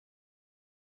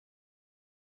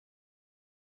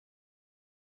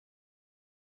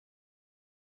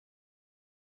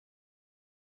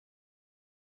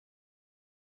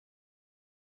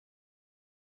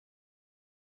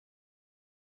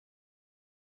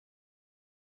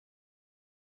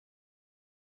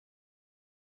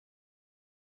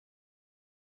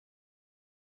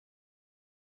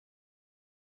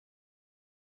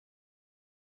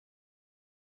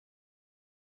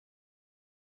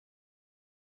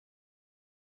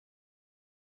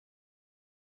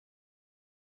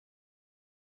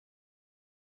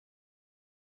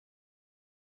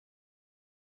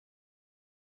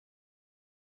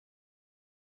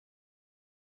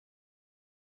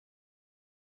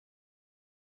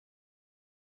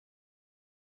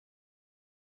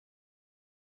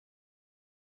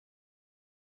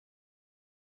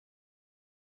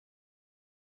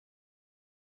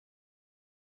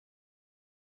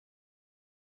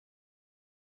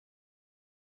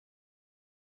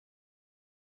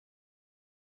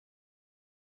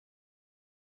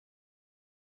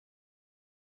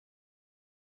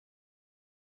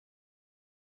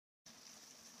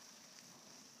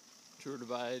Tour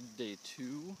Divide Day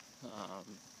 2.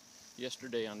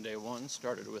 Yesterday on Day 1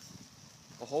 started with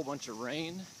a whole bunch of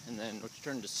rain, and then which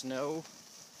turned to snow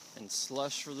and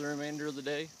slush for the remainder of the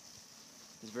day. It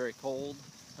was very cold.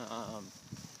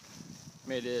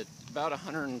 Made it about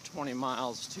 120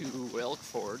 miles to Elk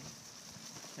Ford,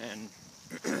 and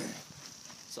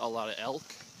saw a lot of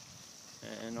elk,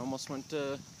 and almost went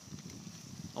down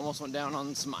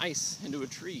on some ice into a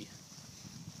tree.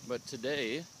 But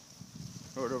today,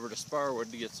 rode over to Sparwood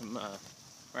to get some,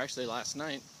 or actually last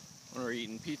night when we were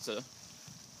eating pizza,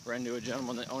 ran into a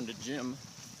gentleman that owned a gym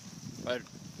right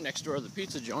next door to the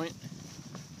pizza joint,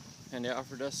 and he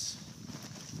offered us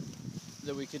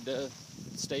that we could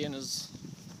stay in his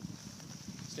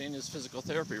physical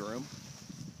therapy room.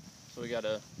 So we got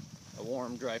a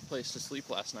warm, dry place to sleep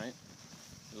last night.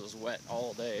 It was wet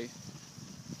all day.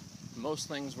 Most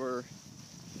things were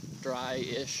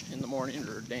dry-ish in the morning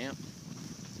or damp,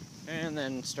 and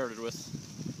then started with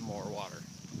more water.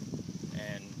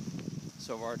 And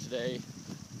so far today,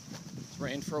 it's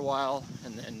rained for a while,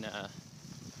 and then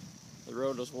the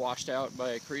road was washed out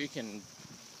by a creek, and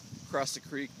across the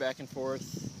creek back and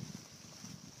forth,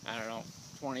 I don't know,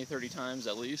 20-30 times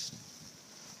at least.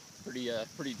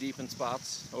 Pretty deep in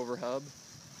spots, over hub,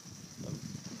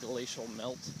 of glacial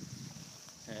melt,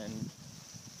 and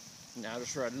now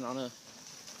just riding on a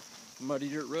muddy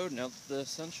dirt road now that the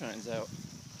sun shines out.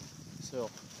 So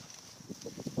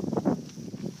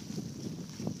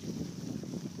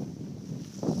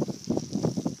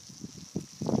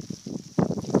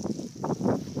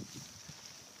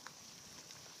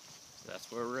that's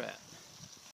where we're at.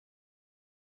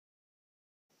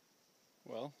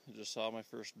 Well, I just saw my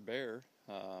first bear,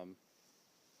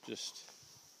 just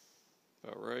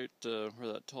about right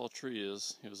where that tall tree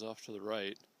is. He was off to the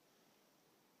right.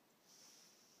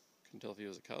 Couldn't tell if he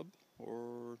was a cub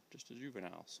or just a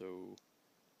juvenile, so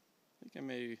I think I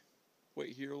may wait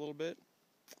here a little bit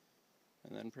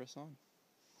and then press on.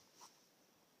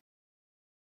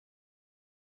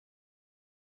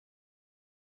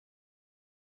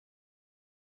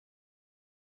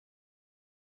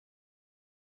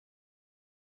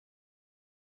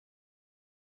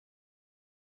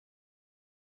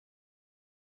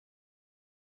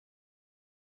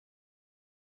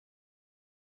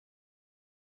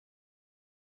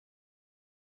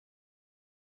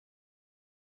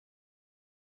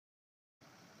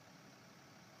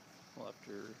 Well,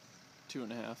 after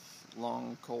 2.5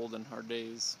 long, cold, and hard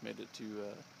days, made it to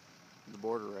the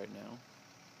border right now.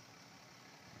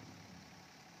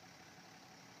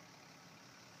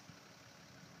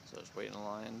 So just waiting in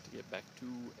line to get back to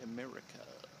America.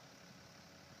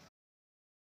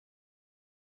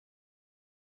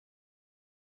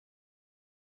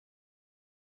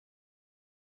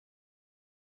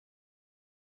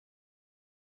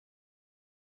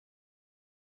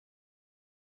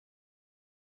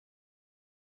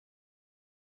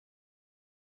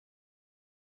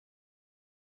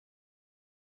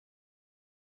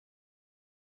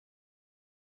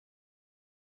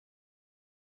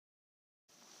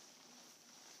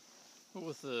 But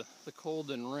with the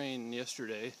cold and rain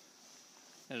yesterday,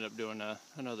 ended up doing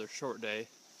another short day,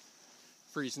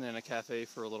 freezing in a cafe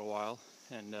for a little while,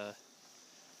 and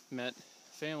met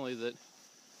a family that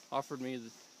offered me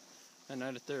a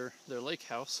night at their lake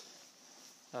house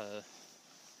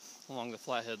along the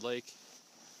Flathead Lake,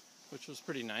 which was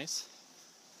pretty nice.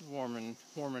 Warm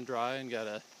and dry, and got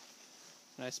a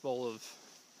nice bowl of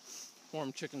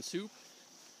warm chicken soup,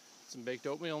 some baked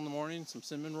oatmeal in the morning, some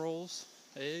cinnamon rolls,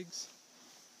 eggs.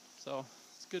 So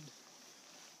it's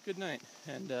good night.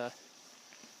 And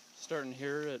starting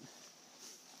here at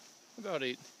about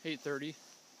 8:30,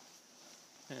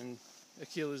 and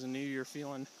Achilles and knee are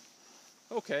feeling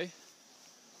okay.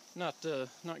 Not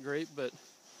great, but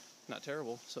not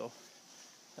terrible. So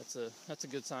that's a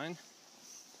good sign.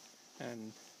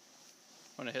 And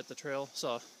when I hit the trail,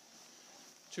 saw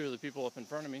 2 of the people up in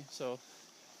front of me, so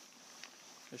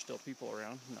there's still people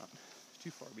around, not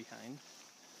too far behind.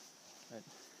 But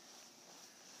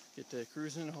get to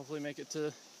cruising, hopefully make it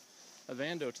to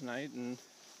Ovando tonight and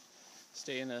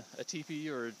stay in a teepee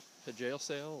or a jail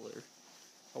cell or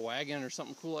a wagon or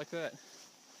something cool like that.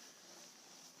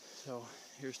 So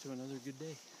here's to another good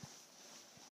day.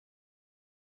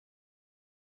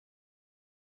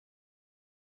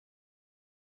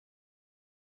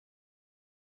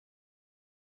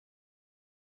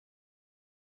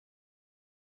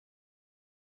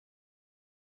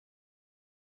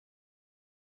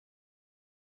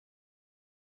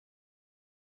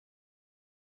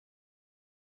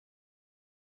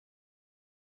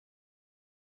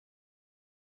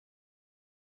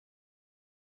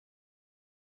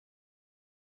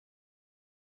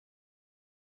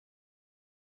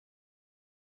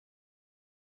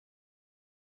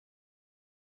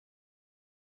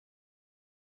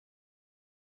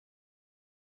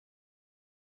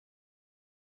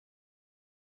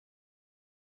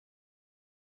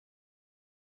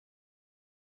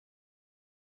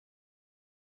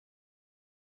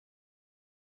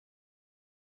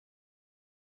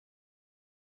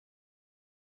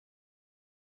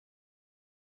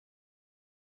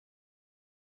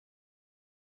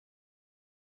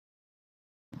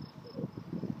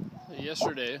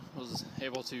 Yesterday was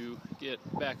able to get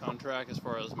back on track as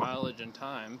far as mileage and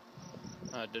time.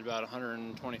 Did about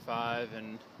 125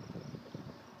 and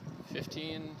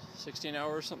 16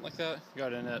 hours, something like that.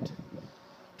 Got in at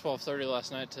 12:30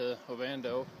 last night to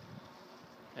Ovando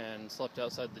and slept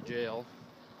outside the jail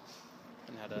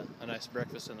and had a nice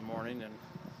breakfast in the morning and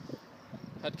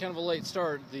had kind of a late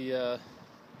start. The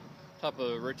top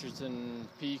of Richardson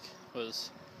Peak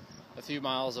was a few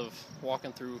miles of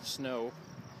walking through snow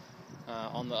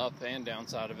on the up and down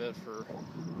side of it for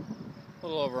a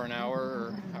little over an hour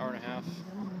or hour and a half.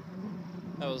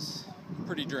 That was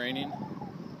pretty draining.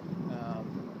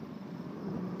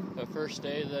 The first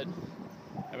day that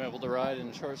I'm able to ride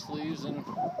in short sleeves and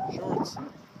shorts.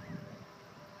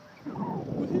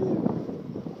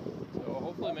 So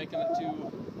hopefully making it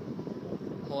to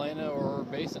Helena or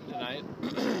Basin tonight.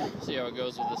 See how it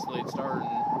goes with this late start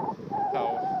and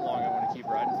how long I want to keep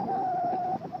riding for.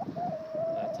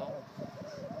 That's all.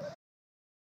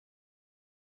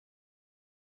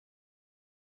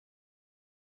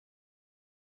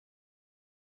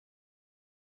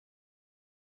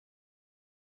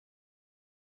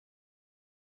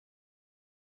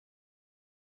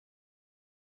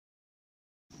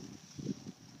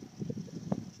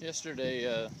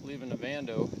 Yesterday, leaving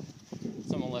Ovando,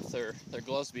 someone left their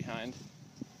gloves behind,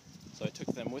 so I took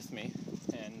them with me,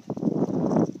 and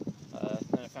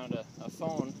then I found a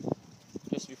phone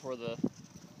just before the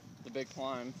big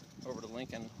climb over to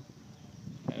Lincoln,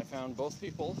 and I found both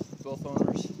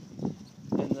owners,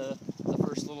 in the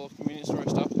first little convenience store I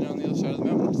stopped in on the other side of the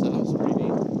mountain, so that was pretty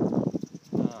neat.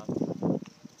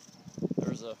 There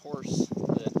was a horse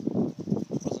that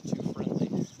wasn't too friendly,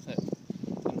 that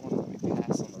didn't want to let me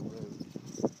pass on the road,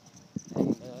 and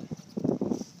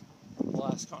the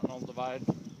last Continental Divide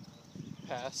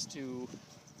pass to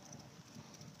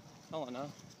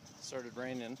Helena, started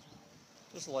raining,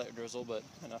 just a light drizzle, but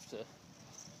enough to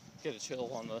get a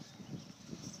chill on the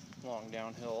long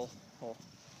downhill, well,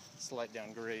 slight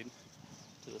down grade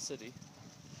to the city.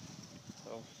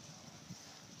 So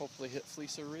hopefully hit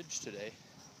Fleecer Ridge today.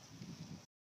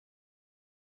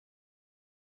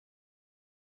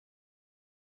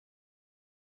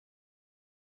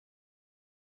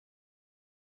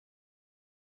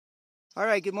 All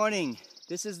right, good morning.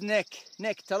 This is Nick.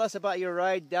 Nick, tell us about your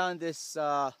ride down this,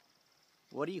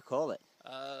 what do you call it?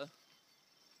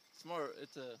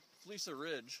 It's a Fleecer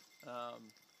Ridge.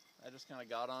 I just kind of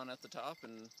got on at the top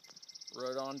and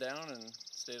rode on down and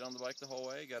stayed on the bike the whole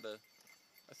way. Got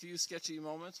a few sketchy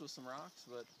moments with some rocks,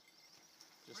 but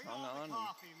just hung on.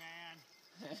 Coffee,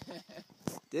 man.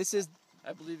 This is...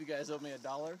 I believe you guys owe me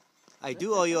 $1. I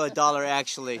do owe you $1,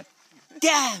 actually.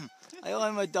 Damn! I owe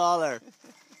him $1.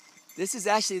 This is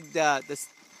actually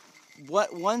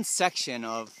one section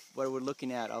of what we're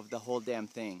looking at of the whole damn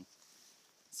thing.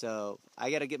 So I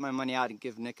gotta get my money out and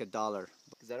give Nick $1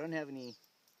 because I don't have any.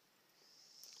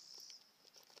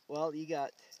 Well, you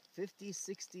got 50,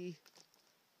 60,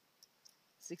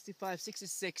 65,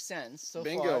 66 cents so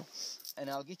Bingo. far, and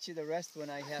I'll get you the rest when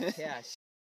I have cash.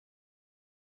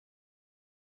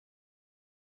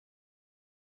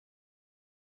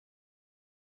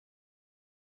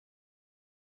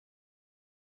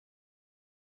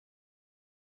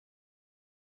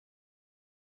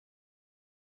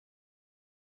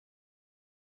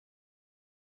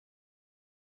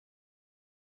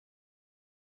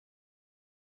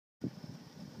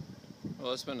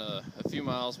 Well, it's been a few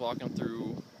miles walking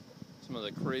through some of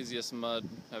the craziest mud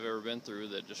I've ever been through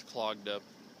that just clogged up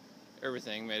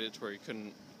everything, made it to where you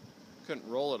couldn't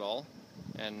roll at all,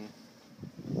 and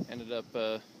ended up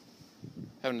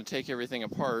having to take everything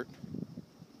apart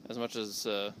as much as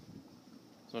I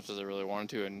really wanted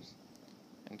to, and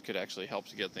could actually help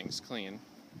to get things clean,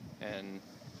 and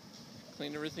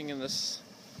clean everything in this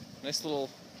nice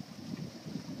little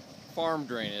farm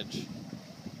drainage.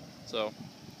 So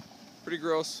pretty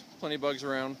gross, plenty of bugs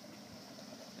around,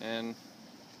 and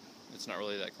it's not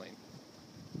really that clean.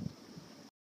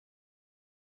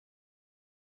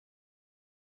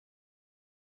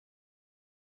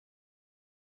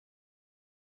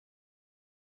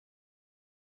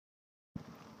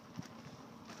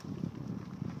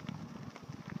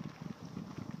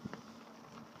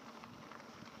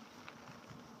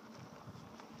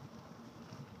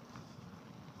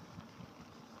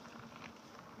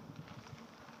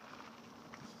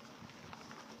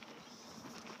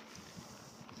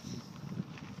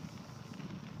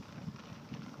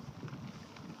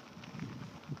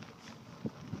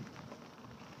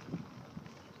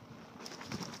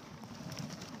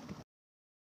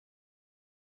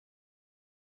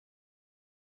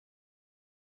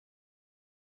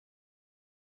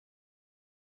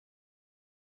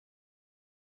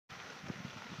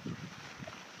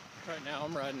 Right now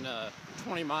I'm riding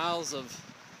 20 miles of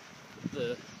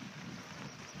the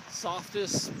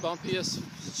softest, bumpiest,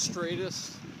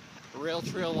 straightest rail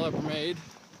trail ever made,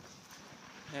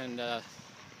 and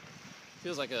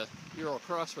feels like a Euro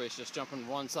cross race, just jumping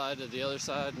one side to the other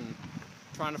side and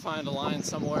trying to find a line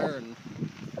somewhere, and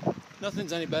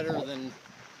nothing's any better than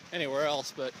anywhere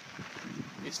else, but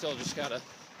you still just gotta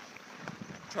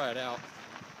try it out.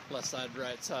 Left side,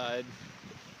 right side,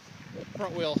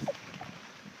 front wheel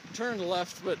turn to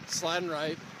left but sliding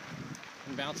right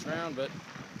and bounce around, but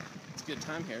it's a good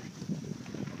time here.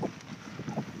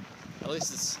 At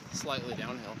least it's slightly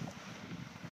downhill.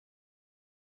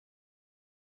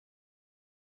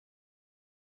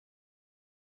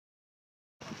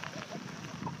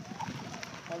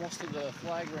 Almost to the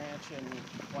flag ranch in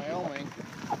Wyoming.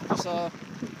 Just saw a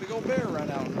big old bear run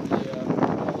out in the middle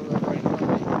of the road right in front of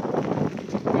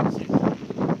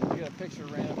me. You get a picture,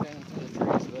 ran up into the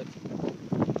trees, but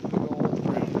big old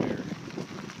brown bear.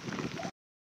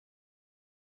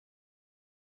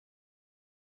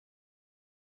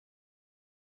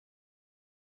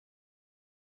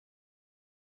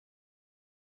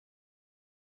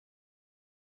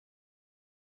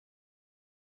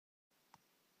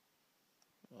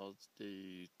 Well, it's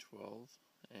day 12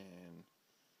 and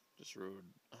just rode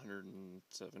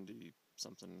 170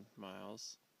 something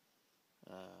miles.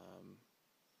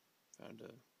 Found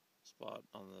a spot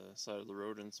on the side of the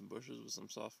road in some bushes with some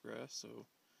soft grass, so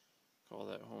call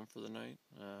that home for the night.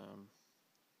 I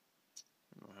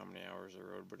don't know how many hours I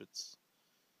rode, but it's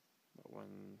about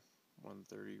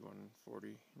 1:30,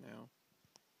 1:40 now,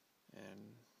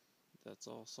 and that's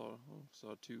all. Saw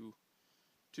two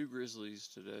grizzlies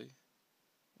today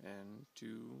and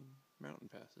 2 mountain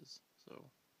passes, so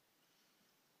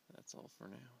that's all for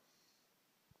now.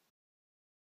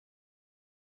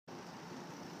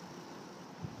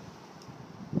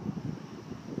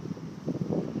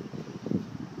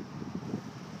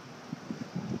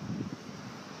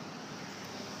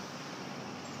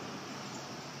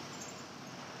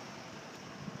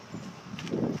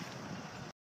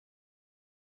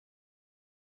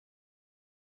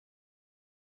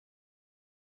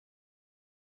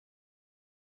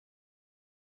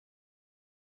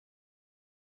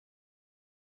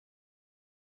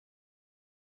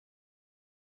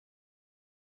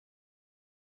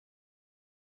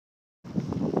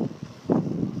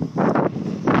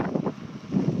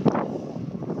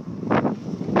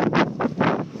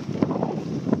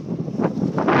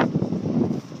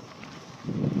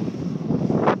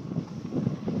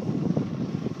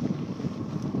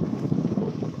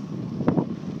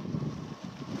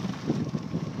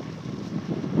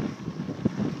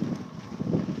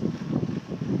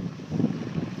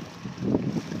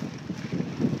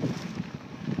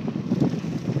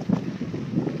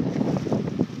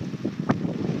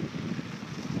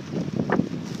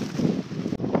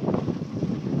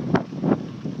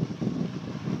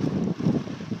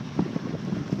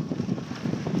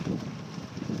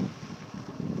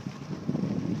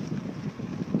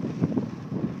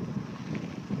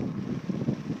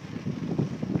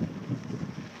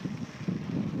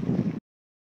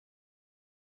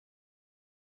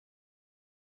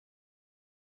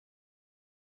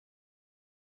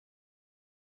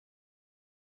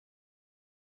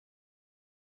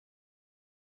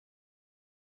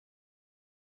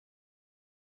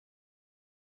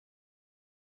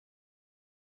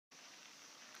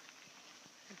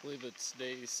 I believe it's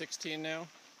day 16 now.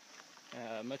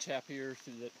 Much happier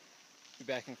to be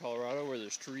back in Colorado where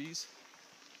there's trees,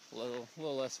 a little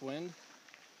less wind.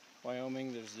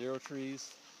 Wyoming, there's 0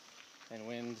 trees and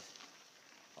wind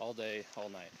all day, all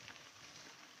night.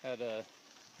 Had a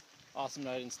awesome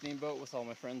night in Steamboat with all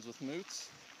my friends with moots.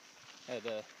 Had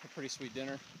a pretty sweet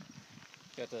dinner.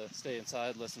 Got to stay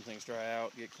inside, let some things dry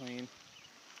out, get clean.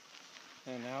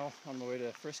 And now on my way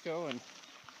to Frisco and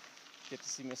get to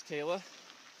see Miss Kayla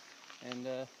and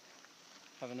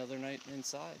have another night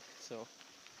inside. So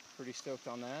pretty stoked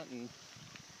on that, and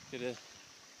get to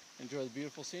enjoy the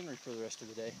beautiful scenery for the rest of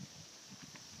the day.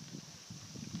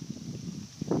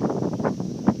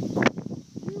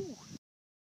 Woo.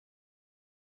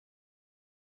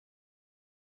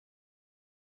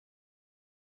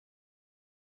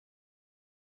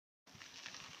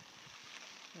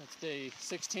 It's day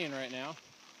 16 right now.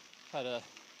 Had a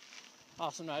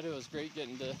awesome night. It was great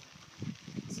getting to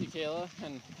see Kayla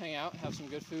and hang out, have some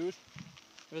good food,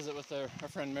 visit with our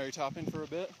friend Mary Topping for a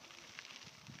bit.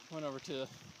 Went over to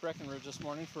Breckenridge this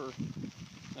morning for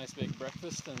a nice big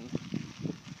breakfast and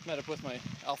met up with my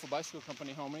Alpha Bicycle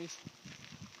Company homies.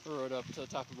 We rode up to the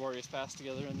top of Boreas Pass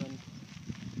together, and then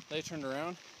they turned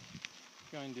around,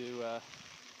 going to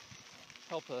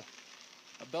help a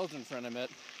a Belgian friend I met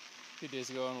a few days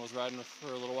ago and was riding with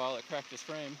for a little while that cracked his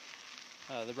frame.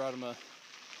 They brought him a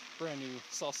brand new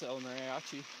Salsa El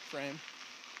Mariachi frame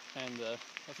and a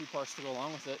few parts to go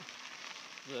along with it.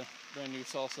 The brand new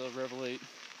Salsa Revelate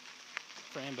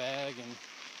frame bag and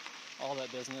all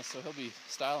that business, so he'll be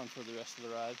styling for the rest of the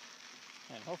ride,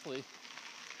 and hopefully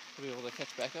he'll be able to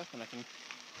catch back up and I can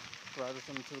ride with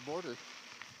him to the border.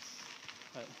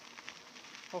 But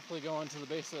hopefully going to the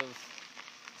base of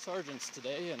Sergeant's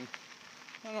today, and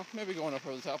I don't know, maybe going up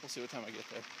over the top. We'll see what time I get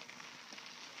there.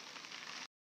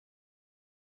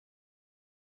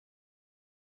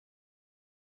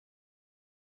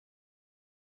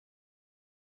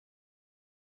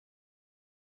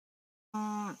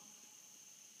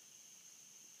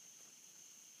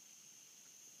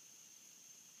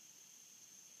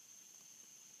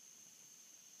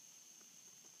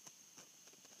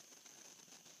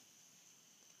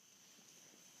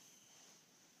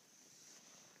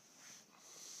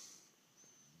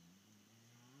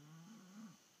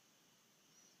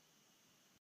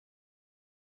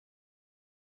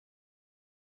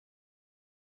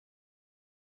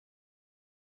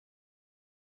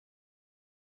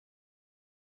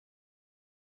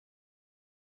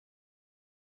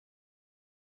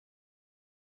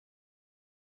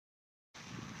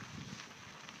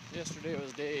 Yesterday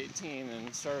was day 18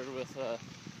 and started with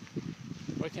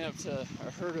waking up to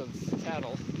a herd of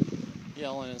cattle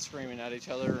yelling and screaming at each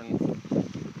other and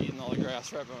eating all the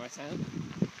grass right by my tent.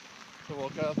 So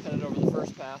woke up, headed over the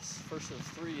first pass, first of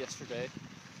 3 yesterday.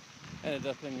 Ended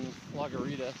up in La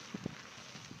Garita.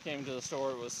 Came to the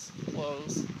store, it was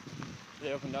closed.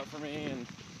 They opened up for me and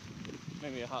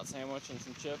made me a hot sandwich and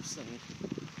some chips and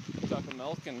a jug of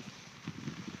milk, and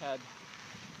had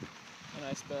a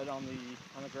nice bed on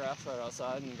the grass right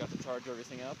outside and got to charge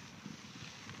everything up.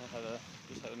 I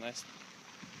just had a nice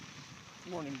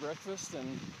morning breakfast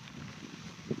and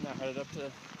now headed up to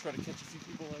try to catch a few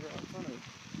people that are out in front of me.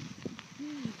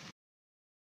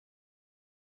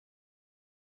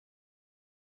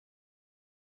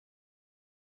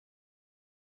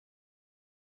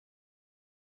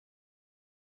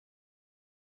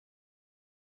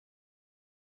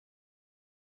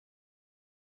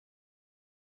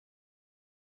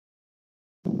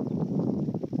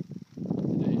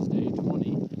 Today's day 20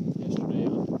 and yesterday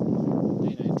on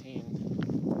day 19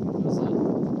 it was a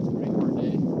pretty hard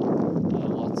day.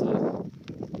 Lots of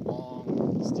long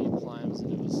steep climbs and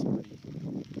it was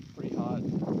pretty hot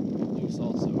and loose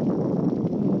also. I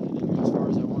didn't go as far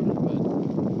as I wanted, but I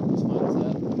was fine with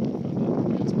that. I found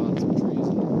a good spot, some trees,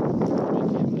 and made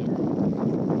camp there.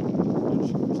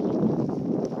 Just cruising along.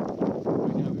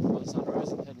 Waking up before the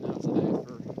sunrise and heading out today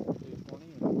for day 20.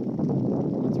 And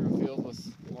went through a field with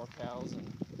more cows and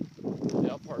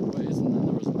the out parkways, and then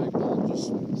there was a big bull just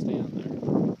standing there.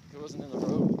 He wasn't in the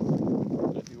road,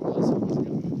 but if he was, he wasn't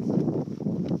going to move.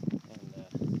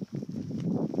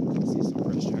 And I see some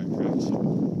fresh tire cracks, so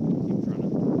keep trying to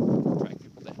track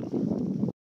people down.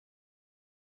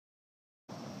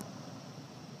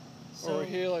 So we're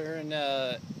here in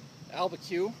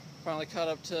Albuquerque. Finally caught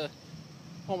up to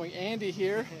homie Andy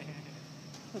here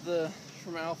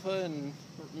from Alpha and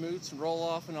Moots and Roll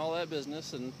Off and all that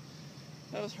business, and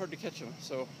that was hard to catch him,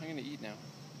 so I'm gonna eat now.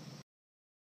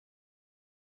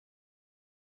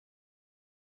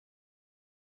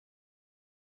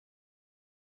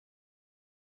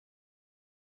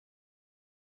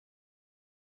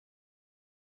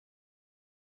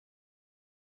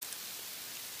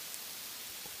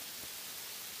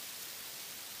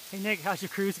 Hey Nick, how's your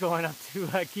cruise going up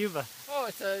to Cuba? Oh,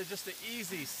 it's just an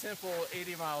easy, simple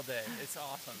 80-mile day. It's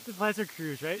awesome. It's a pleasure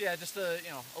cruise, right? Yeah, just a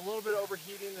little bit of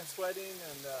overheating and sweating,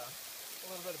 and a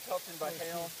little bit of pelting by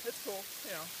hail. It's cool,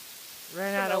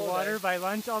 Ran out of water by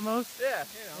lunch almost. Yeah,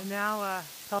 And now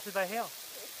pelted by hail.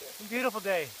 A beautiful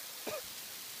day.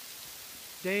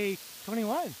 Day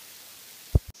 21.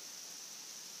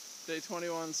 Day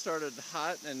 21 started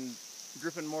hot and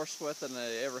dripping more sweat than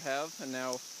I ever have, and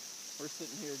now we're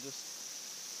sitting here just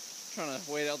trying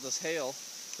to wait out this hail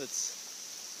that's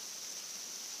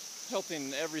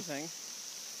pelting everything.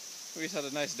 We just had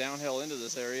a nice downhill into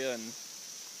this area, and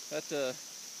that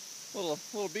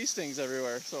little bee stings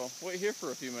everywhere. So wait here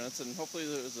for a few minutes, and hopefully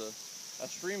there's a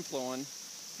stream flowing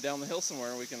down the hill somewhere,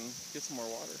 and we can get some more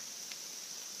water.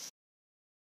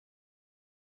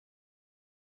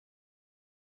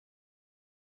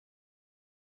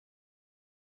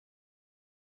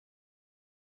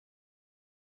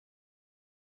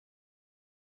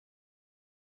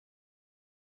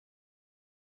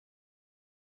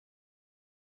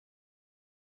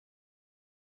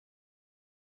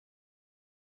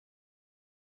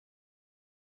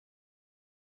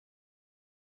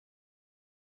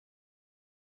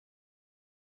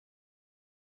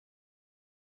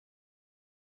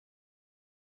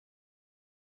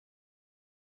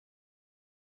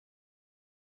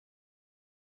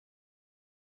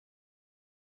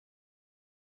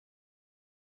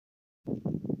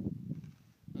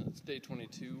 It's day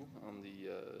 22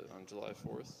 on July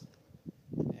 4th,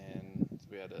 and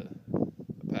we had a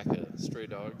pack of stray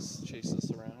dogs chase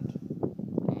us around.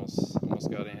 Almost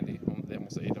got Andy. They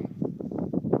almost ate him.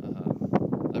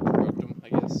 I provoked him, I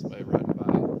guess, by riding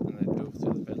by, and they dove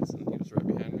through the fence, and he was right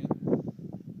behind me.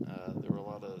 There were a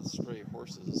lot of stray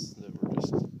horses that were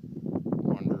just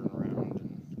wandering around,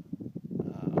 and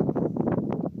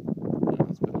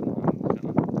it's been a long, kind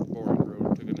of boring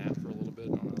road. Took a nap for a little bit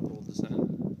on a little descent.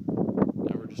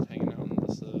 Now we're just hanging out in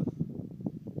this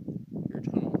here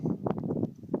tunnel,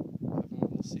 having a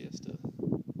little siesta,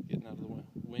 getting out of the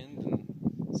wind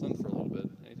and sun for a little bit.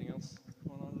 Anything else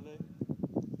going on today?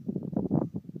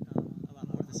 A lot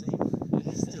more of the same.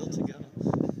 Still to go.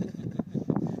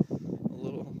 A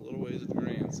little ways to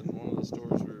Grants, and one of the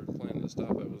stores we were planning to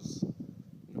stop at was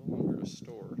no longer a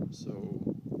store,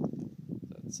 so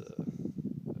that was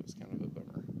kind of a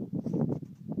bummer.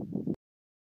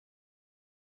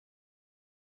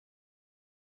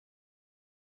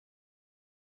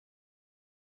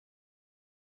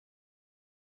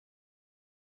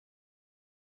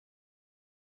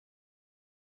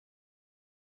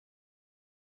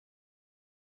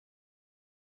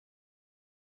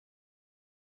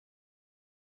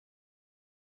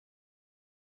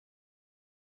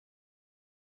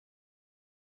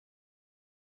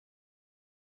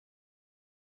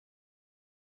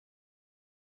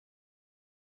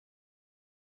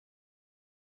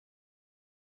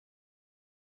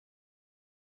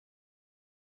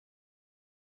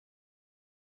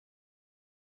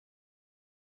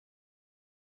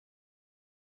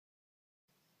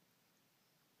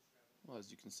 Well, as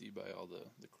you can see by all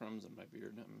the crumbs in my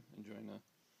beard, I'm enjoying a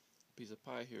piece of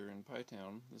pie here in Pie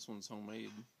Town. This one's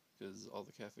homemade because all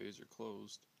the cafes are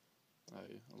closed.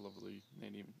 A lovely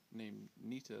lady named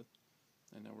Nita,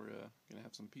 and now we're gonna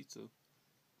have some pizza.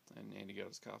 And Andy got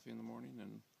his coffee in the morning,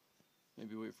 and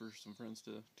maybe wait for some friends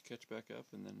to catch back up,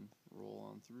 and then roll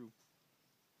on through.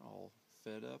 All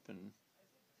fed up and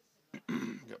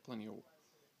got plenty of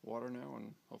water now,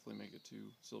 and hopefully make it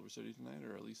to Silver City tonight,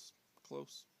 or at least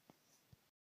close.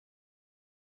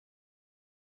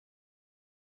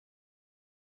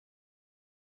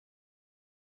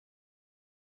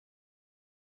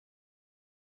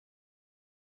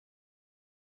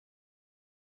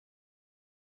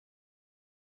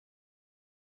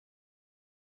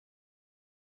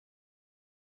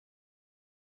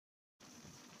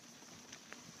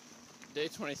 Day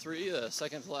 23, the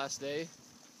second to last day,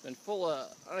 been full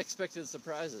of unexpected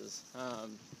surprises.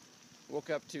 Woke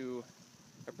up to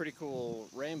a pretty cool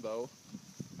rainbow,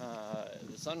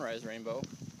 the sunrise rainbow,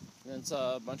 and then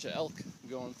saw a bunch of elk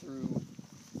going through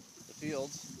the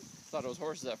fields. Thought it was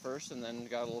horses at first, and then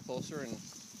got a little closer, and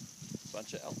a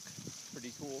bunch of elk.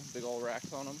 Pretty cool, big old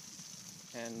racks on them,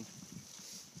 and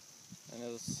it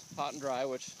was hot and dry,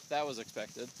 which that was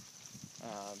expected.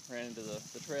 Ran into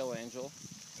the trail angel.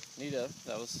 Nita,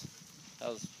 that was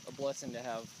a blessing to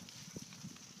have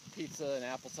pizza and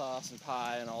applesauce and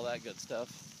pie and all that good stuff.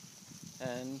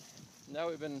 And now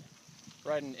we've been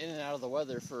riding in and out of the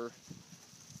weather for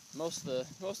most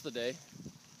of the day.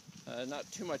 Not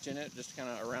too much in it, just kind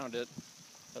of around it.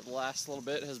 But the last little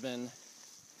bit has been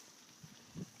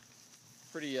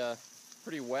pretty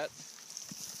wet.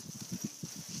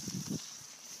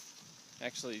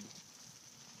 Actually,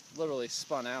 literally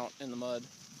spun out in the mud,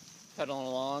 pedaling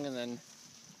along, and then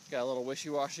got a little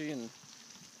wishy-washy and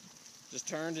just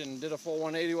turned and did a full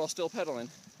 180 while still pedaling.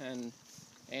 And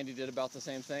Andy did about the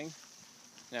same thing.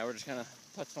 Now we're just kind of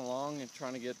putzing along and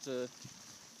trying to get to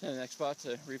the next spot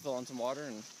to refill on some water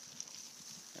and,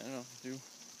 I don't know, do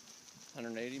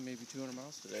 180, maybe 200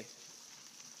 miles today.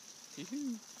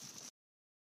 Yee-hoo.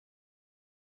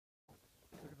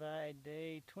 Certified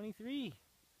day 23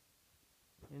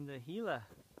 in the Gila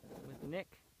with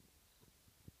Nick.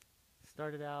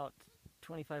 Started out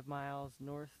 25 miles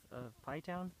north of Pie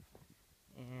Town,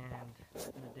 and it's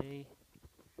been a day,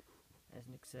 as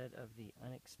Nick said, of the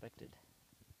unexpected.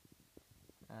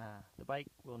 The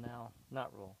bike will now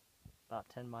not roll about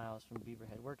 10 miles from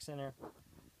Beaverhead Work Center.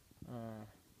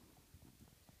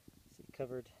 See,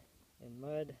 covered in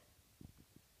mud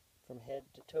from head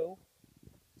to toe.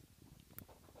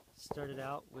 Started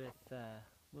out with a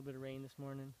little bit of rain this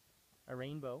morning, a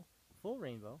rainbow, full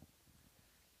rainbow,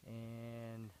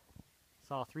 and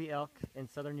saw 3 elk in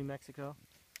southern New Mexico.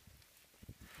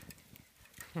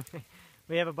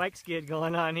 We have a bike skid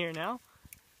going on here now.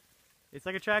 It's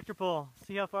like a tractor pull.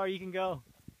 See how far you can go.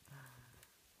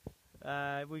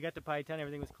 We got to Pie Town,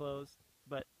 everything was closed,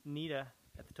 but Nita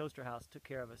at the Toaster House took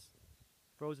care of us.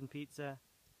 Frozen pizza,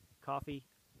 coffee,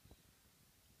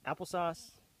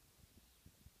 applesauce,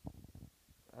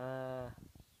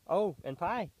 Oh, and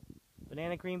pie,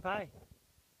 banana cream pie.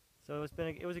 So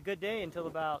it was a good day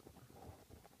until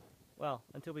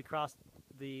until we crossed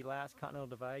the last Continental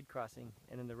Divide crossing,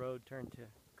 and then the road turned to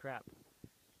crap,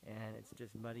 and it's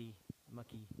just muddy,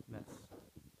 mucky mess.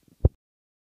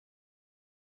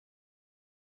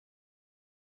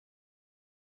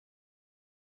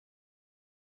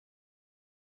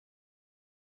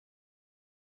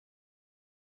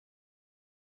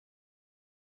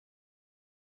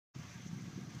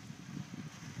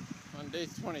 On day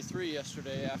 23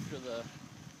 yesterday, after the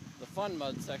fun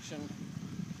mud section,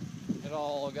 it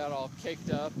all got all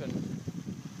caked up and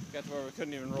got to where we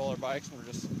couldn't even roll our bikes and we're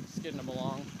just skidding them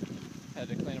along. Had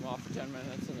to clean them off for 10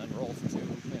 minutes and then roll for 2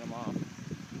 and clean them off.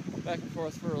 Back and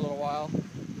forth for a little while.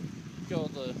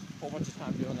 Killed a whole bunch of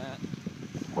time doing that.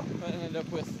 But ended up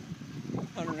with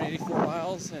 184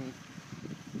 miles and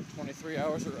 23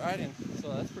 hours of riding,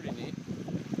 so that's pretty neat.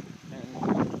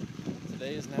 And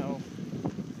today is now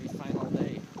the final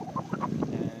day.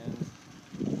 And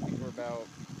I think we're about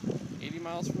 80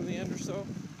 miles from the end or so.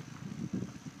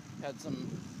 Had some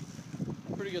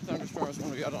pretty good thunderstorms when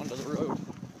we got onto the road,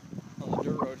 on the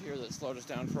dirt road here, that slowed us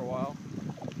down for a while.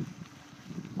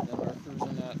 And then we're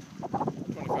cruising at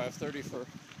 25-30 for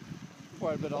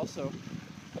quite a bit also.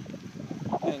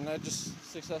 And I just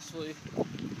successfully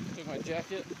took my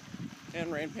jacket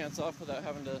and rain pants off without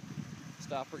having to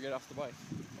stop or get off the bike.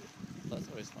 So that's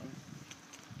always fun.